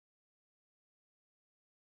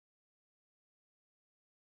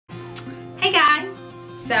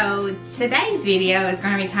So today's video is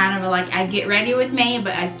going to be kind of like a get ready with me,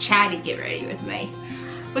 but a chatty get ready with me.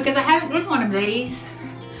 Because I haven't done one of these.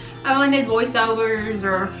 I only did voiceovers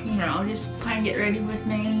or, you know, just kind of get ready with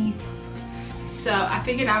me. So I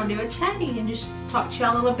figured I would do a chatty and just talk to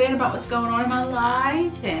y'all a little bit about what's going on in my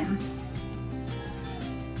life. And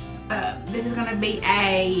this is going to be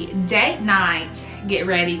a date night get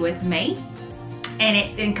ready with me. And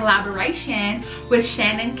it's in collaboration with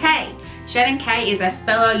ShannanKay. ShannanKay is a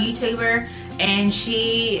fellow YouTuber and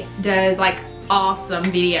she does like awesome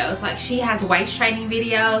videos. Like she has waist training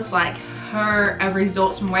videos, like her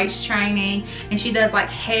results from waist training, and she does like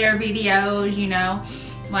hair videos, you know,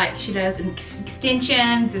 like she does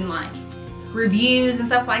extensions and like reviews and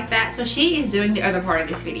stuff like that. So she is doing the other part of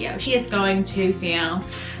this video. She is going to film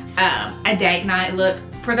a date night look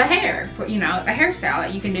for the hair, for, you know, a hairstyle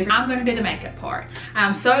that you can do. I'm gonna do the makeup part.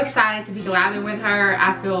 I'm so excited to be collaborating with her.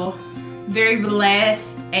 I feel very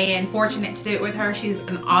blessed and fortunate to do it with her. She's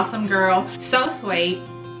an awesome girl, so sweet.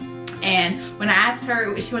 And when I asked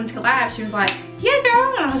her if she wanted to collab, she was like, yeah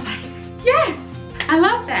girl, and I was like, yes, I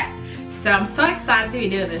love that. So I'm so excited to be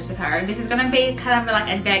doing this with her. This is gonna be kind of like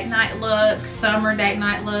a date night look, summer date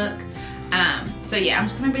night look. So yeah, I'm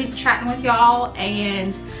just gonna be chatting with y'all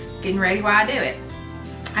and getting ready while I do it.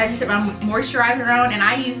 I just put my moisturizer on and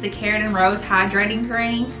I use the Carrot and Rose Hydrating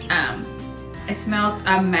Cream. It smells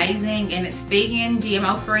amazing and it's vegan,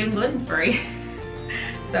 GMO free, and gluten free.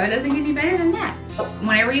 So it doesn't get any better than that.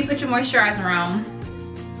 Whenever you put your moisturizer on,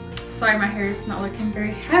 sorry my hair is not looking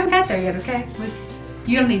very, I haven't got there yet, okay?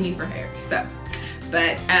 You don't need me for hair, so.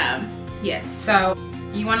 But yes, so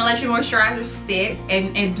you wanna let your moisturizer sit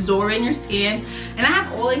and absorb in your skin. And I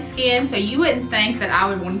have oily skin, so you wouldn't think that I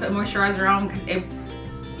would wanna put moisturizer on because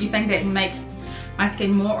you think that it would make my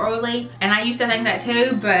skin more oily, and I used to think that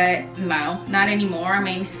too, but no, not anymore. I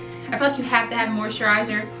mean, I feel like you have to have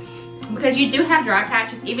moisturizer because you do have dry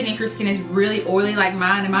patches, even if your skin is really oily like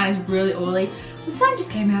mine, and mine is really oily. The sun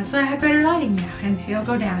just came out, so I have better lighting now, and it'll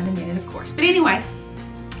go down in a minute, of course. But anyways,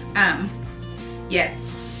 yes,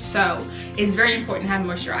 so it's very important to have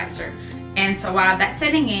moisturizer. And so while that's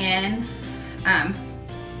setting in,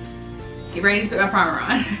 get ready to put my primer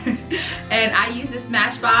on. And I use this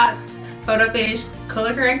Smashbox Photo Finish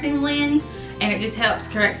color correcting lens, and it just helps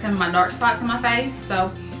correct some of my dark spots on my face.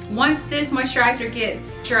 So once this moisturizer gets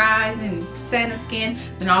dry and set in the skin,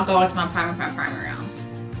 then I'll go into my primer on.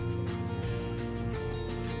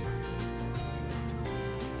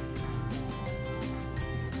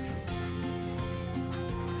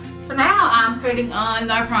 For now, I'm putting on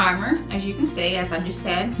my primer, as you can see, as I just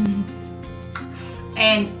said.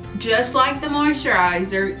 And just like the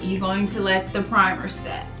moisturizer, you're going to let the primer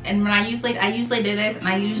set. And when I usually do this, and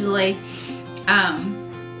I usually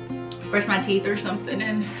brush my teeth or something.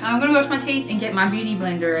 And I'm gonna brush my teeth and get my beauty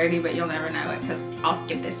blender ready, but you'll never know it because I'll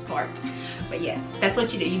skip this part. But yes, that's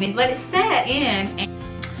what you do. You need to let it set in.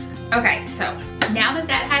 Okay, so now that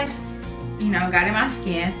that has, you know, got in my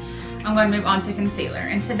skin, I'm gonna move on to concealer.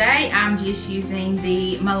 And today I'm just using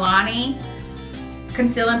the Milani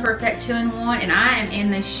Conceal and Perfect 2-in-1, and I am in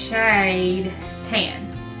the shade Tan.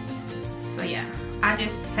 So yeah, I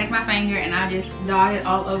just take my finger and I just dot it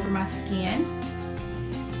all over my skin.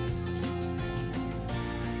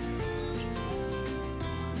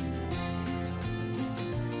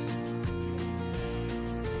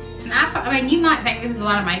 And I mean, you might think this is a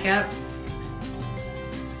lot of makeup,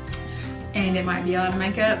 and it might be a lot of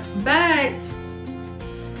makeup, but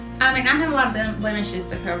I mean, I have a lot of blemishes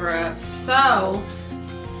to cover up, so,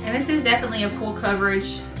 and this is definitely a full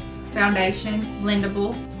coverage foundation,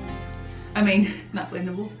 blendable. I mean, not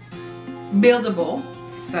blendable, buildable.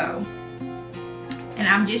 So, and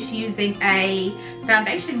I'm just using a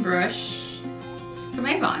foundation brush from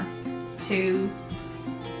Avon to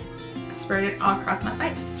spread it all across my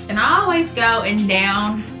face. And I always go in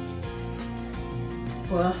down,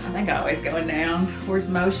 well, I think I always go in down towards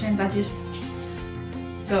motions. I just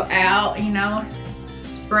go out, you know,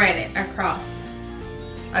 spread it across.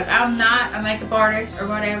 Like, I'm not a makeup artist or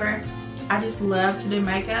whatever. I just love to do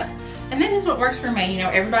makeup. And this is what works for me. You know,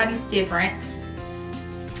 everybody's different.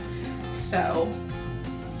 So,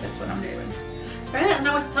 that's what I'm doing. But I don't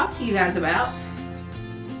know what to talk to you guys about.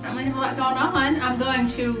 I don't really have a lot going on. I'm going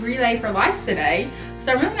to Relay for Life today.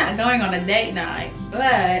 So I'm really not going on a date night.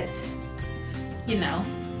 But, you know,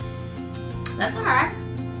 that's alright.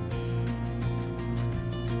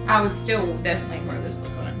 I would still definitely wear this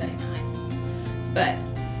look on a date night. But,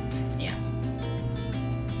 yeah.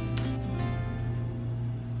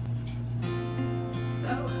 So,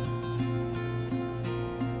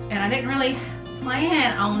 and I didn't really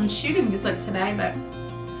plan on shooting this look today, but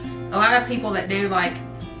a lot of people that do like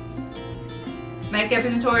makeup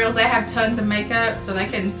tutorials, they have tons of makeup so they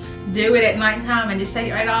can do it at nighttime and just take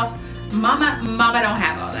it right off. Mama don't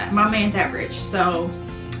have all that. Mama ain't that rich, so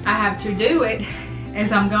I have to do it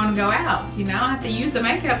as I'm gonna go out. You know, I have to use the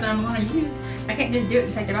makeup that I'm gonna use. I can't just do it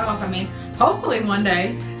and take it off. I mean, hopefully one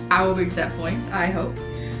day I will reach that point, I hope.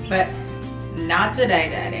 But not today,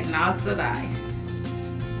 Daddy, not today.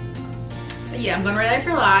 But yeah, I'm going to Relay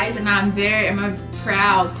for Life, and I'm a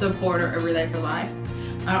proud supporter of Relay for Life.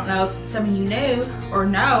 I don't know if some of you knew or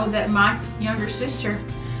know that my younger sister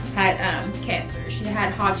had cancer. She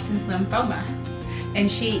had Hodgkin's lymphoma,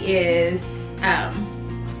 and she is,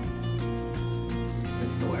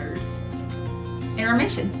 what's the word? In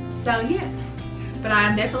remission. So yes, but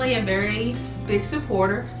I'm definitely a very big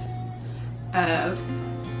supporter of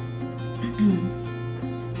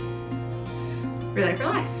Relay for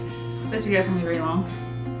Life. This video is gonna be very long.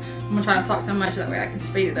 I'm gonna try to talk so much that way I can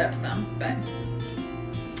speed it up some. But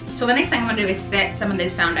so the next thing I'm gonna do is set some of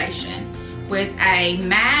this foundation with a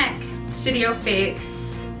MAC Studio Fix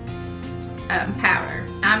powder.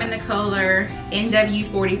 I'm in the color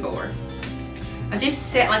NW44. I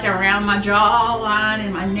just set like around my jawline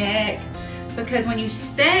and my neck, because when you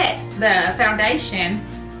set the foundation,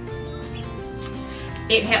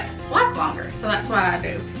 it helps last longer. So that's what I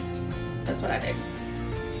do. That's what I do.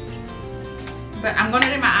 But I'm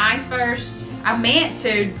gonna do my eyes first. I meant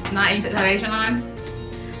to not even put foundation on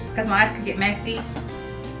because my eyes could get messy.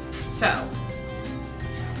 So,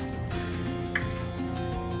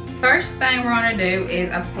 first thing we're gonna do is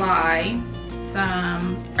apply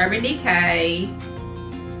some Urban Decay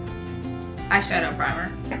eyeshadow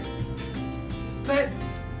primer. But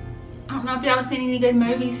I don't know if y'all have seen any good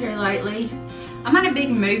movies here lately. I'm not a big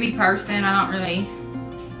movie person. I don't really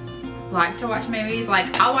like to watch movies.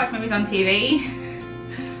 Like, I'll watch movies on TV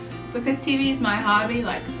because TV is my hobby.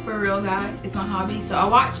 Like, for real, guys, it's my hobby. So I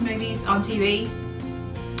watch movies on TV,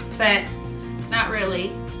 but not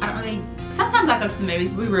really. I don't really. Sometimes I go to the movies.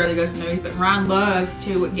 We rarely go to the movies, but Ryan loves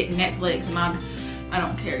to get Netflix, and I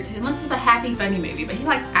don't care to, unless it's a happy, funny movie. But he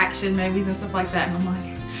likes action movies and stuff like that, and I'm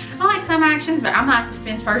like, I like some actions, but I'm not a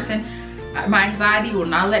suspense person. My anxiety will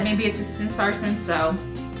not let me be a suspense person, so.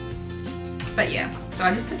 But yeah, so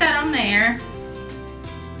I just put that on there,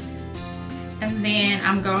 and then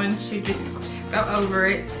I'm going to just go over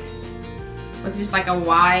it with just like a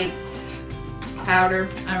white powder.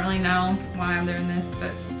 I don't really know why I'm doing this,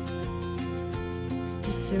 but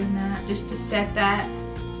just doing that just to set that,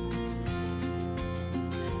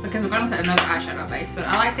 because we're going to put another eyeshadow base. But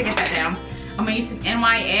I like to get that down. I'm going to use this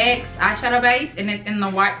NYX eyeshadow base, and it's in the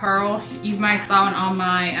white pearl. You might have saw it on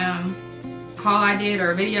my haul I did,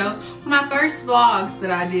 or a video. One of my first vlogs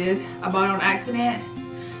that I did, I bought it on accident.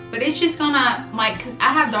 But it's just gonna, like, cause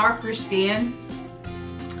I have darker skin,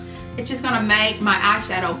 it's just gonna make my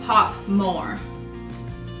eyeshadow pop more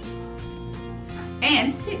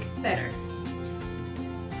and stick better.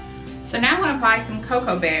 So now I'm gonna apply some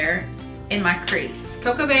Cocoa Bear in my crease.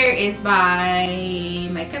 Cocoa Bear is by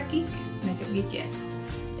Makeup Geek. Makeup Geek, yes.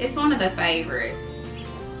 It's one of the favorites.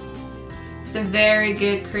 It's a very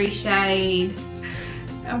good crease shade.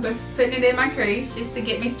 I'm just putting it in my crease just to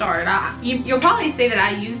get me started. You'll probably see that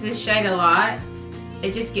I use this shade a lot.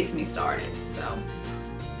 It just gets me started, so.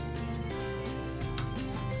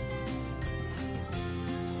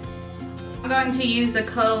 I'm going to use the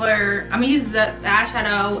color, I'm gonna use the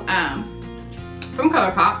eyeshadow from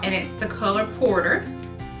ColourPop, and it's the color Porter.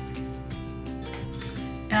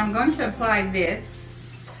 And I'm going to apply this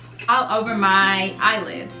all over my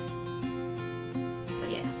eyelid. So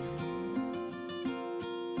yes.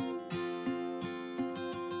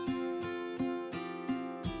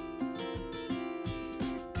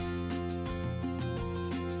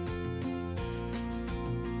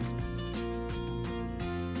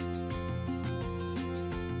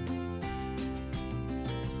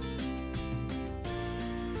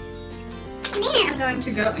 Then I'm going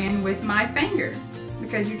to go in with my finger,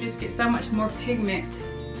 because you just get so much more pigment,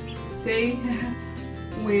 see,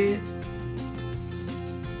 with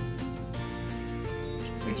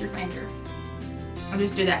your finger. I'll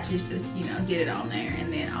just do that just to, you know, get it on there,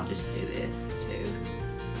 and then I'll just do this too.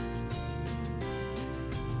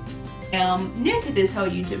 New to this whole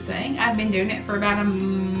YouTube thing. I've been doing it for about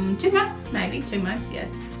 2 months, maybe 2 months, yes.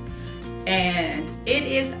 And it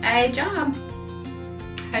is a job.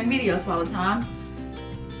 I have videos all the time,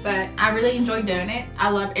 but I really enjoy doing it. I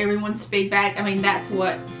love everyone's feedback. I mean, that's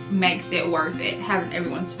what makes it worth it, having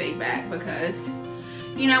everyone's feedback, because,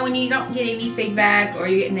 you know, when you don't get any feedback or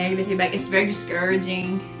you get negative feedback, it's very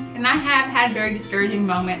discouraging. And I have had very discouraging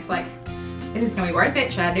moments, like, is this gonna be worth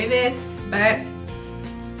it? Should I do this? But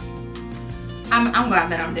I'm glad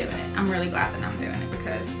that I'm doing it. I'm really glad that I'm doing it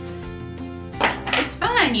because it's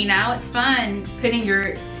fun, you know? It's fun putting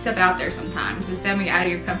yourself out there sometimes. It's definitely out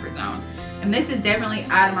of your comfort zone. And this is definitely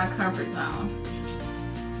out of my comfort zone.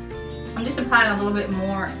 I'm just applying a little bit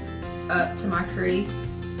more up to my crease.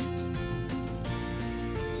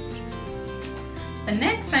 The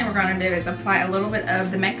next thing we're going to do is apply a little bit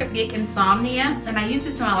of the Makeup Geek Insomnia. And I used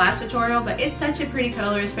this in my last tutorial, but it's such a pretty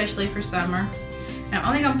color, especially for summer. And I'm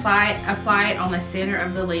only going to apply it on the center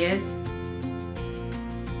of the lid.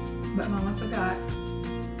 But Mama forgot.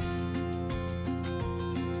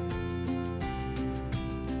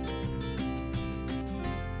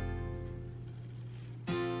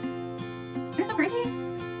 Isn't it so pretty?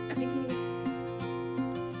 So pretty.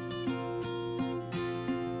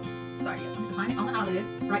 Sorry, I'm just applying it on the eyelid,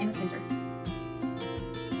 right in the center.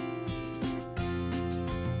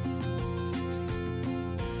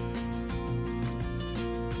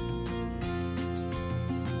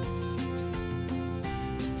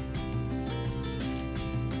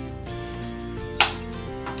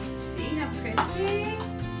 See how pretty?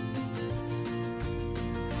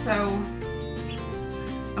 So,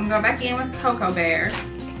 I'm going back in with Cocoa Bear.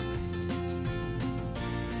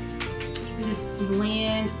 And just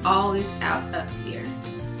blend all this out up here.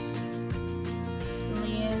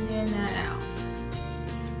 Blending that out.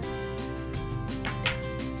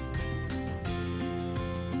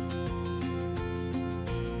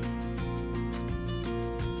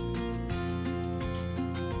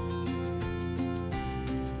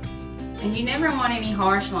 And you never want any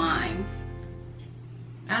harsh lines.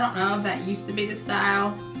 I don't know if that used to be the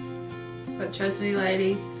style, but trust me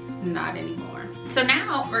ladies, not anymore. So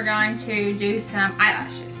now we're going to do some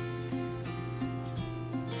eyelashes.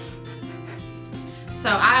 So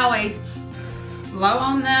I always blow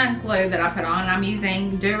on the glue that I put on. I'm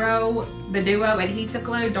using the Duo Adhesive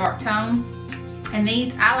Glue Dark Tone. And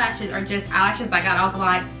these eyelashes are just eyelashes I got off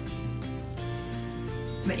like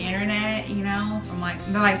the internet, you know, from like,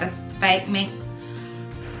 they're like the fake mink,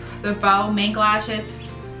 the faux mink lashes.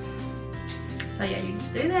 So yeah, you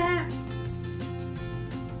just do that.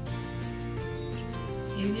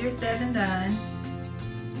 Easier said than done.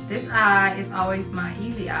 This eye is always my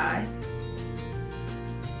easy eye.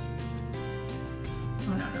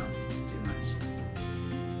 Oh no, too much.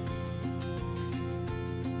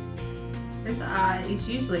 This eye is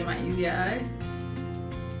usually my easy eye.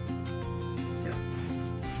 Still.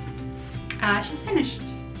 She's finished.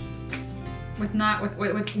 With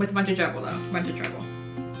a bunch of trouble though, a bunch of trouble.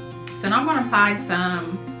 So now I'm gonna apply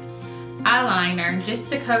some eyeliner just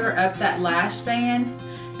to cover up that lash band.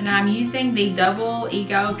 And I'm using the Double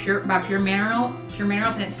Ego by Pure Minerals,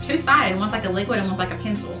 and it's two-sided. One's like a liquid and one's like a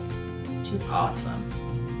pencil, which is awesome.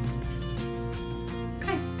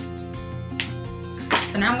 Okay.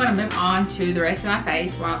 So now I'm gonna move on to the rest of my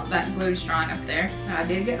face while that glue is drying up there. Now I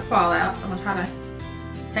did get a fallout, so I'm gonna try to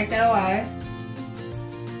take that away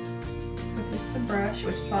with just the brush,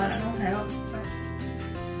 which is probably not gonna help, but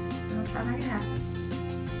I'm gonna try to make it happen.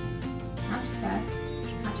 Not too bad,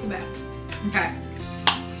 not too bad. Okay.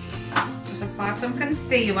 Apply some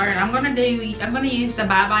concealer, and I'm gonna use the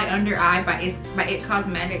Bye Bye Under Eye by It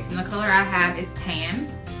Cosmetics, and the color I have is tan.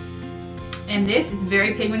 And this is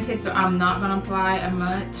very pigmented, so I'm not gonna apply a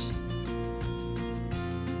much.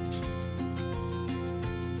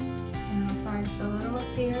 And I'll apply just a little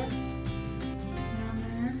up here, down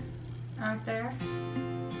there, out there,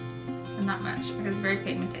 and not much because it's very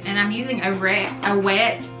pigmented. And I'm using a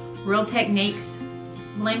wet Real Techniques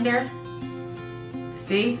blender.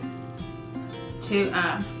 See? To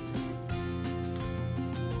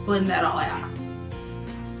blend that all out.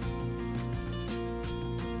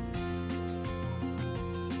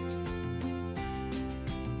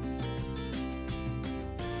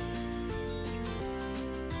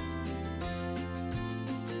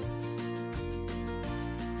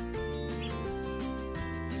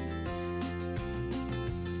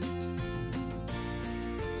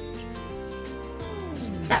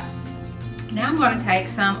 So now I'm going to take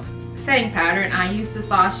some setting powder, and I use the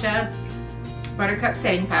Sasha Buttercup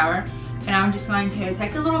setting powder, and I'm just going to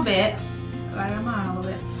take a little bit, right on mine a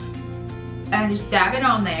little bit, and just dab it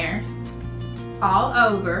on there, all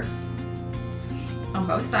over, on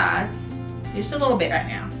both sides, just a little bit right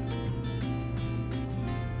now,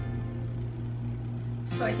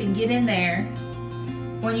 so I can get in there.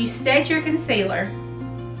 When you set your concealer,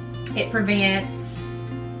 it prevents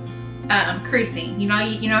creasing. You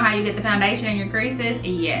know how you get the foundation in your creases?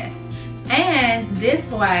 Yes. And this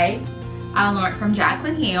way, I learned from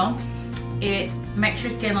Jaclyn Hill, it makes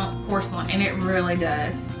your skin look porcelain, and it really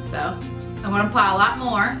does. So I'm going to apply a lot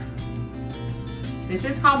more. This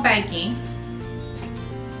is called baking.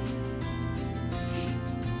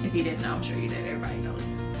 If you didn't know, I'm sure you did. Everybody knows.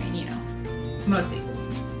 I mean, you know, most people,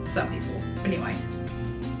 some people. But anyway.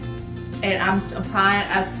 And I'm just applying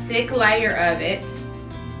a thick layer of it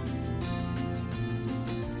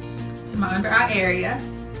to my under eye area.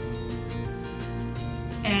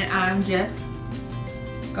 And I'm just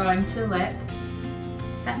going to let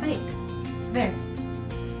that bake. There.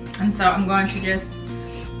 And so I'm going to just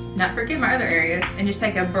not forget my other areas and just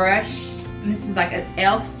take a brush. And this is like an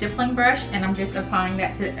e.l.f. stippling brush, and I'm just applying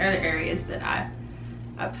that to the other areas that I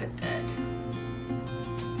put that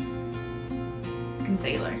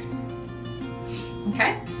concealer.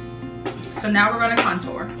 Okay, so now we're going to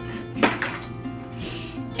contour.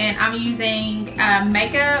 And I'm using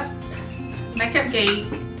Makeup Geek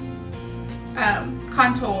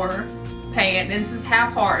contour pan. This is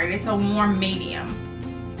half-hearted. It's a warm medium.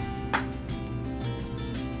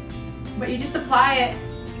 But you just apply it.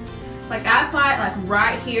 Like I apply it like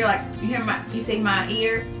right here, like you see my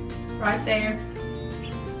ear right there.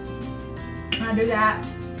 And I do that.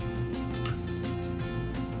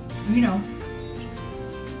 You know,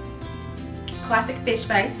 classic fish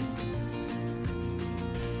face.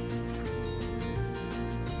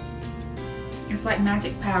 It's like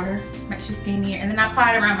magic powder, makes you skinnier. And then I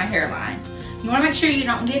apply it around my hairline. You want to make sure you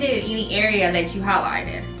don't get it in any area that you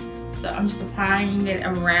highlighted. So I'm just applying it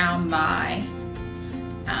around my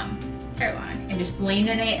hairline and just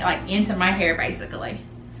blending it like into my hair basically.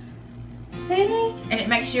 See? And it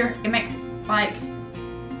makes like,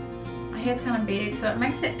 my head's kind of big, so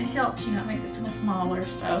it helps, you know, it makes it kind of smaller,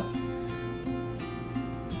 so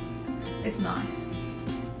it's nice.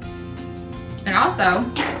 And also,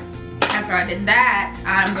 after I did that,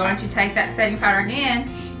 I'm going to take that setting powder again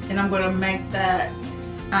and I'm going to make that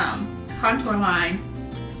contour line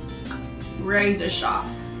razor sharp.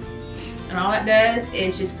 And all it does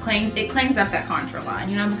is just cleans up that contour line,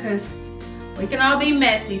 you know, because we can all be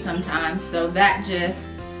messy sometimes. So that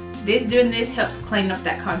doing this helps clean up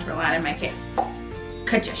that contour line and make it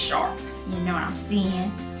cut you sharp. You know what I'm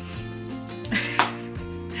saying?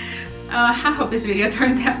 I hope this video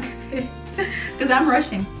turns out good because I'm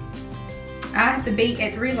rushing. I have to be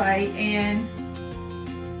at relay in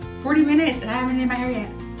 40 minutes and I haven't done my hair yet.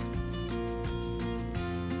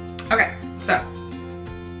 Okay, so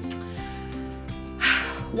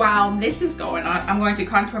while this is going on, I'm going to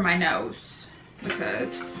contour my nose because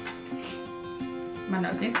my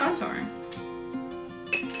nose needs contouring.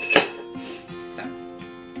 So,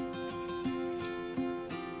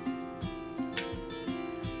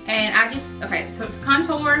 and okay, so to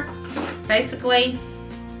contour, basically,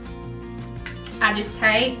 I just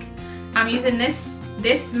I'm using this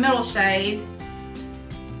middle shade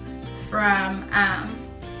from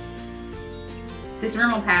this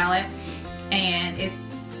Rimmel palette, and it's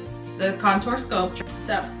the Contour Sculpture.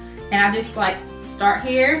 So, and I just like start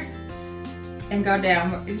here and go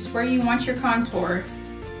down. It's where you want your contour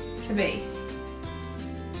to be.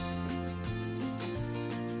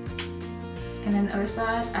 And then the other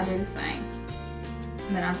side, I do the same.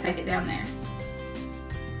 And then I'll take it down there.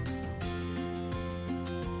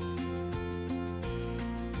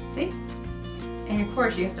 See? And of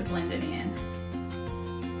course you have to blend it in.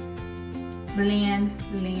 Blend,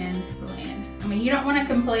 blend, blend. I mean, you don't want to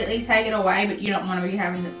completely take it away, but you don't want to be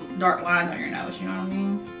having the dark lines on your nose, you know what I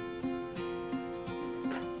mean?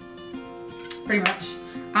 Pretty much.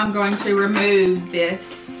 I'm going to remove this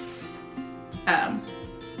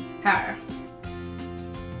powder.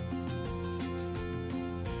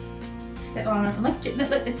 Sit long enough.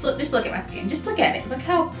 Just look at my skin. Just look at it. Look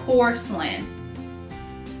how porcelain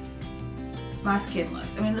my skin looks.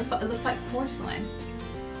 I mean, it looks like porcelain.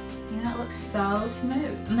 You know, it looks so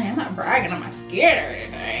smooth. I mean, I'm not bragging on my skin or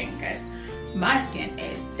anything, because my skin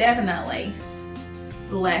is definitely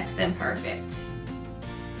less than perfect.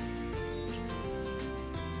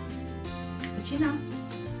 But you know,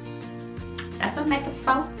 that's what makeup's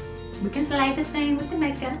for. We can slay the scene with the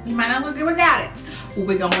makeup. We might not look good without it, but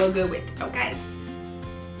we're gonna look good with it, okay?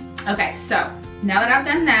 Okay, so now that I've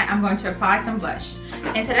done that, I'm going to apply some blush.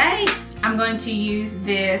 And today, I'm going to use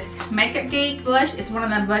this Makeup Geek blush. It's one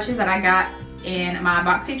of the blushes that I got in my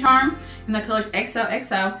BoxyCharm, and the color's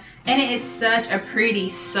XOXO, and it is such a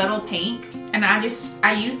pretty subtle pink. And I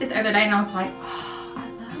used it the other day and I was like, oh, I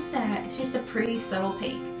love that. It's just a pretty subtle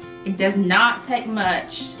pink. It does not take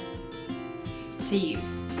much to use.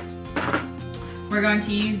 We're going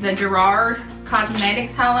to use the Gerard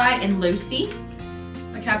Cosmetics highlight in Lucy.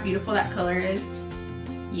 Look how beautiful that color is.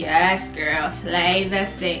 Yes, girl, slay the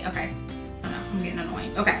scene. Okay. I'm getting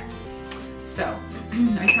annoying. Okay, so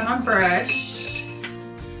I turn on brush,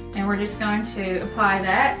 and we're just going to apply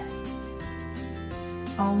that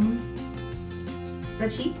on the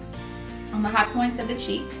cheeks. on the high points of the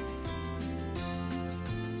cheeks.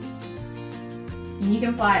 And you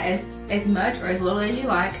can apply as much or as little as you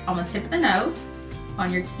like on the tip of the nose,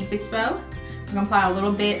 on your Cupid's bow. I'm gonna apply a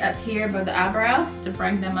little bit up here above the eyebrows to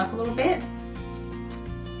bring them up a little bit.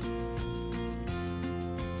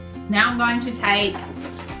 Now I'm going to take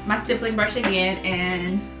my stippling brush again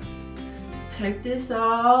and take this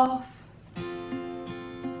off. Take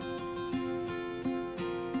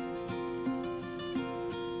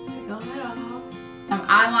all that off.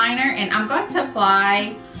 Eyeliner, and I'm going to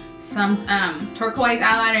apply some turquoise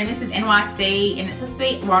eyeliner. This is NYC, and it's supposed to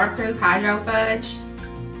be waterproof hydro fudge.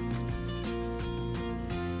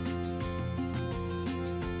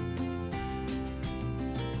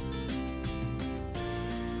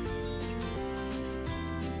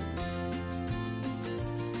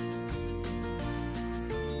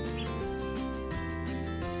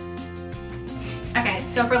 Okay,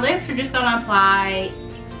 so for lips, we're just gonna apply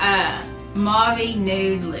a mauve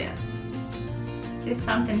nude lip. Just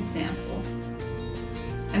something simple.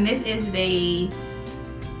 And this is the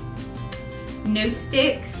Nude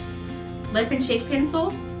Sticks Lip and Cheek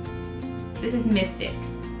Pencil. This is Mystic.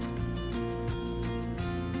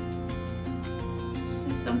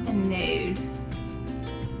 Just something nude.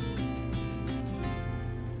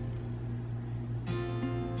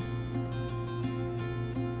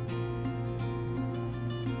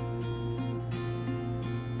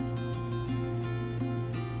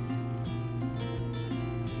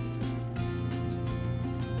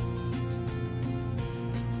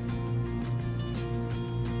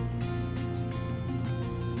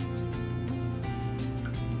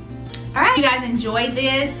 Alright, you guys enjoyed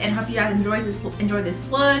this, and I hope you guys enjoyed this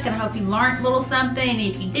look, and I hope you learned a little something. And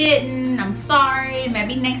if you didn't, I'm sorry,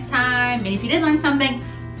 maybe next time. And if you did learn something,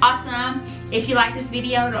 awesome. If you like this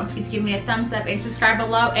video, don't forget to give me a thumbs up and subscribe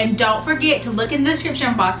below. And don't forget to look in the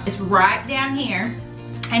description box, it's right down here,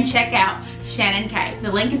 and check out ShannanKay.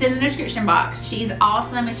 The link is in the description box. She's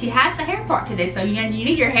awesome, and she has the hair part to this, so you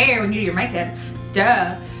need your hair when you do your makeup,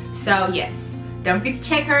 duh. So yes. Don't forget to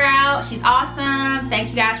check her out. She's awesome. Thank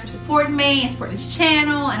you guys for supporting me and supporting this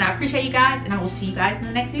channel. And I appreciate you guys. And I will see you guys in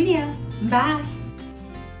the next video. Bye.